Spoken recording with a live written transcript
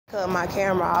Cut my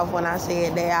camera off when I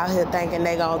said they out here thinking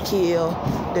they gonna kill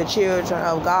the children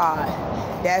of God.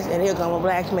 And here come a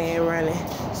black man running.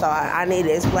 So I need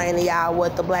to explain to y'all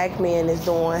what the black man is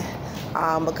doing,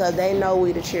 because they know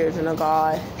we the children of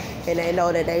God, and they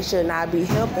know that they should not be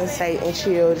helping Satan's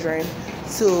children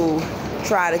to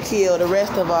try to kill the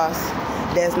rest of us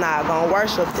that's not gonna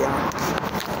worship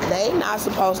them. They not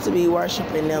supposed to be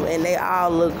worshiping them, and they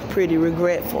all look pretty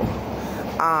regretful.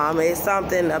 It's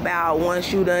something about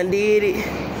once you done did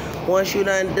it, once you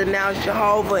done denounced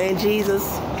Jehovah and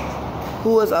Jesus,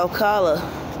 who is of color,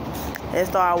 and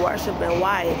start worshiping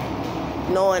white,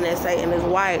 knowing that Satan is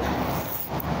white,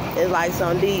 it's like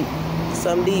some deep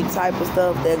type of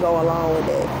stuff that go along with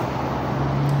that.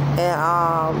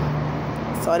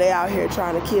 And so they out here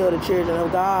trying to kill the children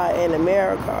of God in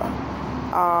America,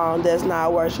 that's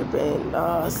not worshiping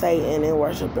Satan and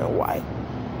worshiping white.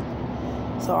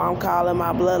 So I'm calling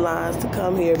my bloodlines to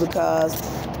come here because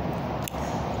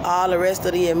all the rest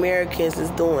of the Americans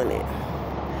is doing it.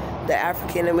 The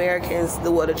African Americans,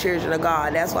 the children of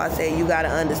God. That's why I say you got to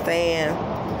understand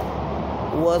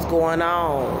what's going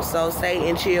on. So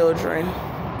Satan children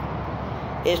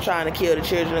is trying to kill the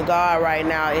children of God right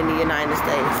now in the United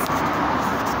States.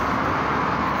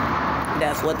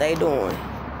 That's what they doing.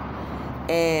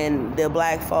 And the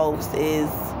black folks is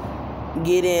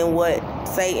getting what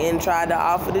Satan tried to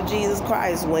offer to Jesus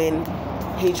Christ when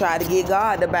he tried to get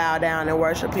God to bow down and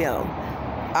worship him.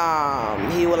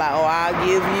 He was like, oh, I'll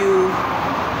give you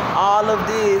all of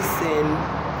this, and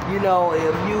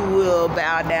if you will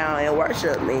bow down and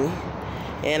worship me,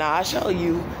 and I'll show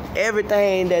you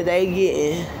everything that they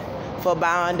getting for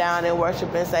bowing down and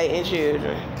worshiping Satan's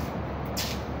children.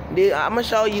 I'm gonna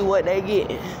show you what they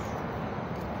getting.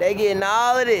 They getting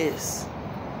all of this.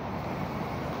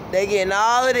 They getting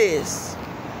all of this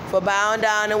for bowing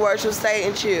down and worship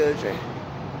Satan's children.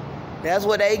 That's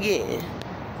what they getting.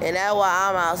 And that's why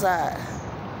I'm outside.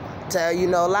 Tell you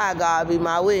no lie, God be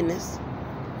my witness.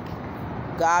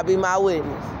 God be my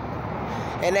witness.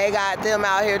 And they got them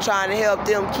out here trying to help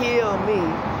them kill me,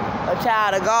 a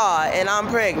child of God, and I'm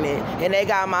pregnant. And they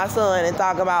got my son and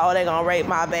talking about, oh, they gonna rape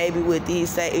my baby with these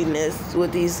Satanists,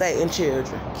 with these Satan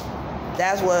children.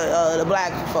 That's what the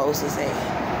black folks are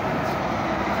saying.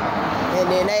 And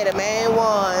then they the main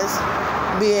ones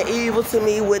being evil to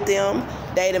me with them.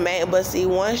 They the main. But see,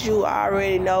 once you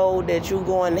already know that you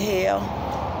going to hell,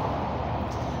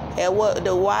 and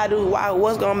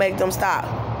what's gonna make them stop?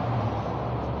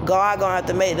 God gonna have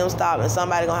to make them stop, and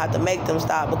somebody gonna have to make them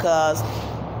stop, because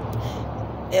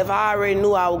if I already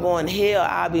knew I was going to hell,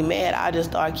 I'd be mad. I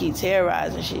just start keep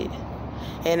terrorizing shit.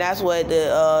 And that's what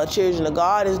the children of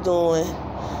God is doing,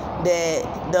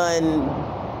 that done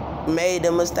made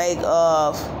the mistake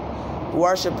of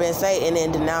worshiping Satan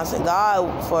and denouncing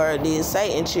God for these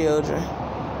Satan children.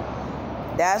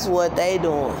 That's what they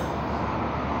doing.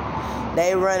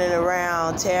 They running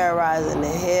around terrorizing the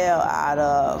hell out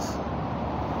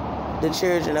of the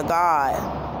children of God,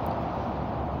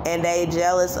 and they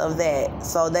jealous of that.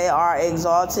 So they are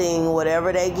exalting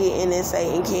whatever they get in this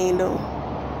Satan kingdom,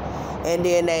 and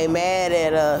then they mad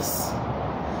at us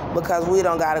because we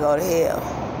don't gotta go to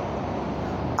hell.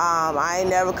 I ain't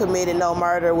never committed no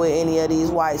murder with any of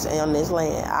these whites on this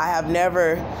land. I have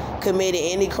never committed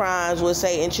any crimes with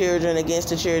Satan children against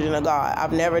the children of God.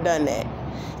 I've never done that.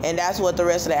 And that's what the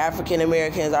rest of the African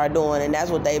Americans are doing, and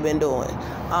that's what they've been doing,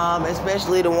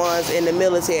 especially the ones in the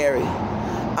military.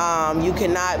 You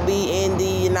cannot be in the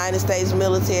United States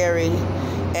military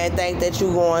and think that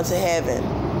you're going to heaven.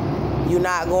 You're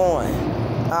not going.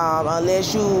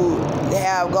 Unless you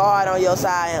have God on your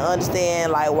side and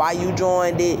understand like why you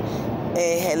joined it,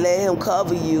 and let him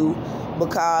cover you,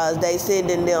 because they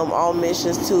sending them on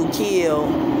missions to kill,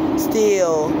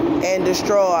 steal, and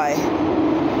destroy,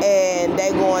 and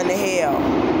they going to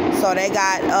hell. So they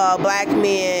got black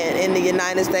men in the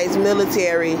United States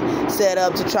military set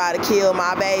up to try to kill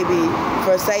my baby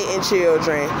for Satan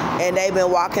children. And they've been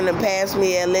walking them past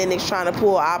me at Lennox trying to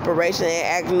pull Operation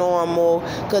and act normal,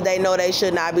 because they know they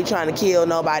should not be trying to kill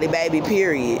nobody, baby,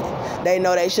 period. They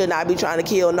know they should not be trying to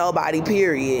kill nobody,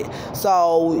 period.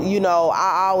 So,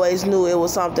 I always knew it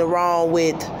was something wrong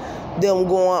with them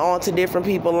going on to different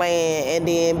people's land and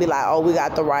then be like, oh, we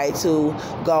got the right to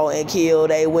go and kill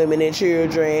they women and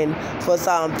children for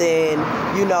something,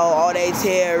 or they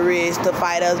terrorists to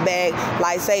fight us back.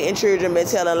 Like Satan children been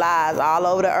telling lies all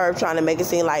over the earth, trying to make it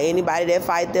seem like anybody that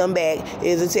fight them back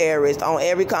is a terrorist. On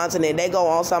every continent, they go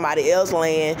on somebody else's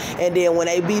land, and then when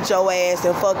they beat your ass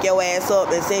and fuck your ass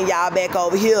up and send y'all back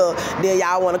over here, then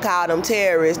y'all want to call them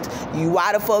terrorists.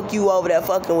 Why the fuck you over there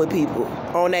fucking with people?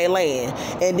 on their land.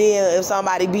 And then if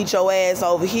somebody beat your ass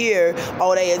over here,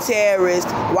 oh, they a terrorist,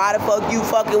 why the fuck you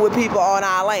fucking with people on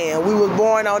our land? We was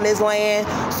born on this land,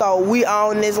 so we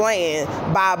own this land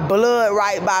by blood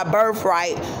right, by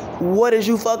birthright. What is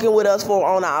you fucking with us for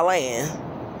on our land?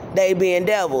 They being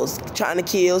devils, trying to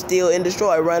kill, steal, and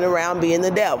destroy, running around being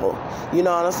the devil. You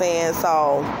know what I'm saying?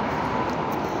 So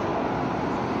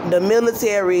the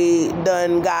military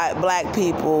done got black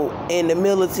people in the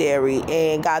military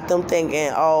and got them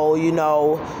thinking, oh, you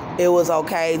know, it was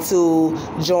okay to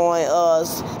join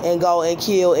us and go and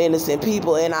kill innocent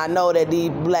people. And I know that these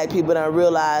black people don't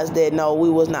realize that, no, we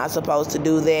was not supposed to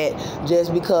do that.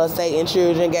 Just because Satan's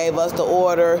children gave us the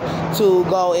order to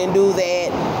go and do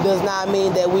that does not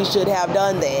mean that we should have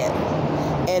done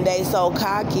that. And they so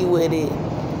cocky with it.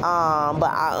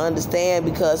 But I understand,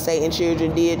 because Satan's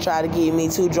children did try to get me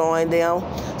to join them.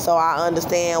 So I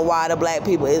understand why the black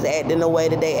people is acting the way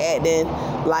that they acting,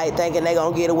 like thinking they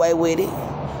gonna get away with it.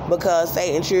 Because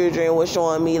Satan's children was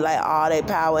showing me like all their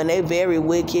power, and they very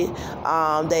wicked.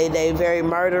 They very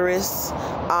murderous.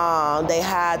 They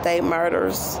hide their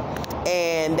murders,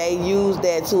 and they use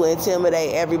that to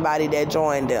intimidate everybody that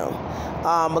joined them.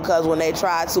 Because when they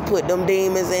tried to put them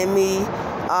demons in me,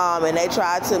 and they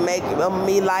tried to make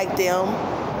me like them,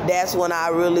 that's when I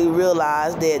really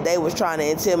realized that they was trying to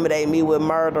intimidate me with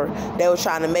murder. They was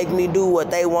trying to make me do what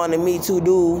they wanted me to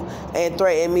do and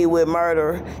threaten me with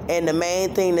murder. And the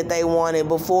main thing that they wanted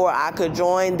before I could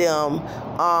join them,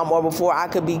 or before I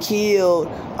could be killed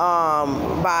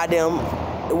by them,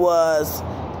 was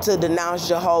to denounce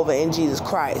Jehovah and Jesus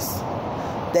Christ.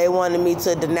 They wanted me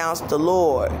to denounce the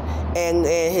Lord and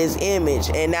his image,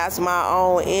 and that's my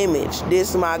own image.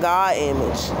 This is my God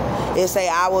image. It say,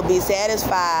 I will be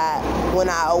satisfied when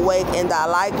I awake in thy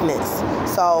likeness.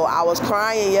 So I was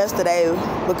crying yesterday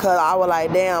because I was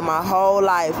like, damn, my whole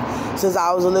life since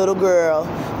I was a little girl,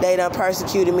 they done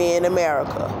persecuted me in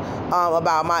America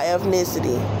about my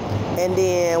ethnicity. And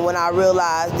then when I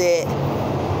realized that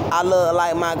I look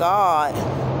like my God,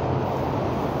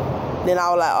 then I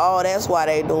was like, oh, that's why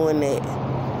they doing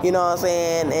that. You know what I'm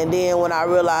saying? And then when I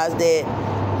realized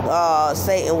that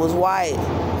Satan was white,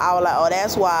 I was like, oh,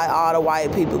 that's why all the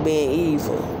white people being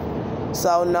evil.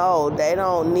 So no, they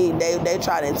don't need, they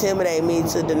try to intimidate me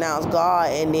to denounce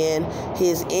God and then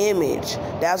his image.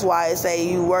 That's why it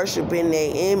say you worshiping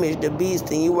their image, the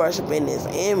beast, and you worshiping his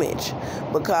image.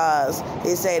 Because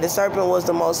it say the serpent was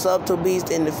the most subtle beast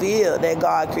in the field that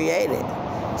God created.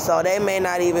 So they may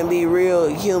not even be real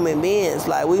human beings.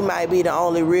 Like, we might be the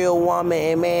only real woman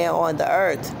and man on the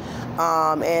earth.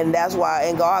 And that's why,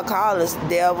 and God called us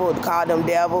devil, called them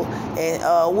devil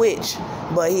and witch.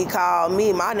 But he called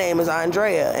me, my name is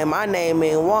Andrea, and my name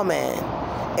means woman.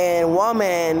 And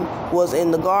woman was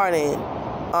in the garden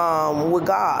with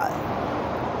God.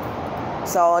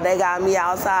 So they got me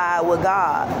outside with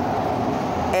God.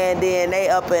 And then they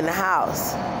up in the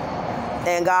house.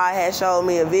 And God had showed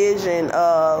me a vision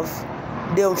of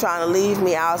them trying to leave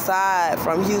me outside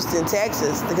from Houston,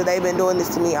 Texas, because they've been doing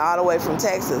this to me all the way from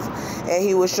Texas. And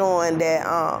he was showing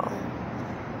that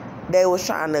they was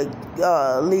trying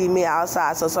to leave me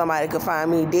outside so somebody could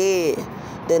find me dead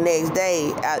the next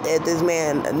day at this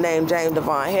man named James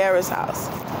Devon Harris' house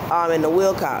in the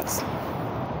Wilcox.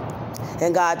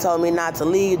 And God told me not to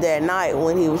leave that night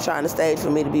when he was trying to stage for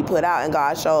me to be put out. And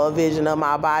God showed a vision of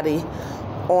my body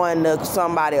on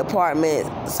somebody's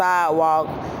apartment sidewalk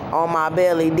on my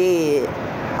belly dead.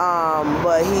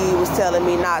 But he was telling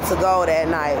me not to go that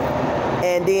night.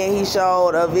 And then he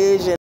showed a vision